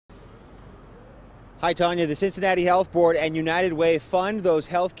Hi, Tanya. The Cincinnati Health Board and United Way fund those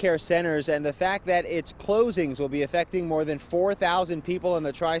health care centers, and the fact that its closings will be affecting more than 4,000 people in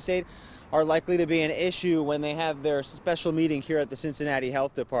the tri-state are likely to be an issue when they have their special meeting here at the Cincinnati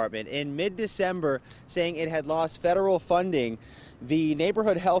Health Department. In mid-December, saying it had lost federal funding, the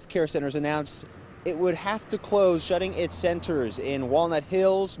neighborhood health care centers announced it would have to close, shutting its centers in Walnut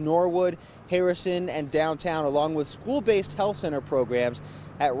Hills, Norwood, Harrison, and downtown, along with school-based health center programs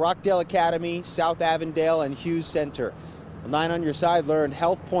at Rockdale Academy, South Avondale, and Hughes Center. 9 on Your Side learned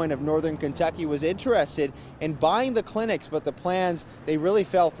Health Point of Northern Kentucky was interested in buying the clinics, but the plans, they really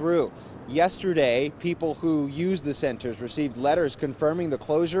fell through. Yesterday, people who use the centers received letters confirming the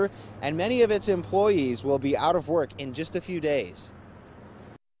closure, and many of its employees will be out of work in just a few days.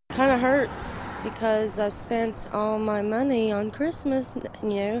 Kind of hurts because I've spent all my money on Christmas,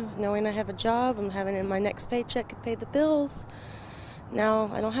 knowing I have a job, I'm having in my next paycheck to pay the bills.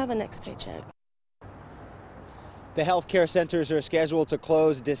 Now I don't have a next paycheck. The health care centers are scheduled to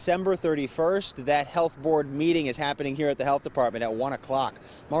close December 31st. That health board meeting is happening here at the health department at 1 o'clock.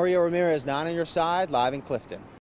 Mario Ramirez, 9 on Your Side, live in Clifton.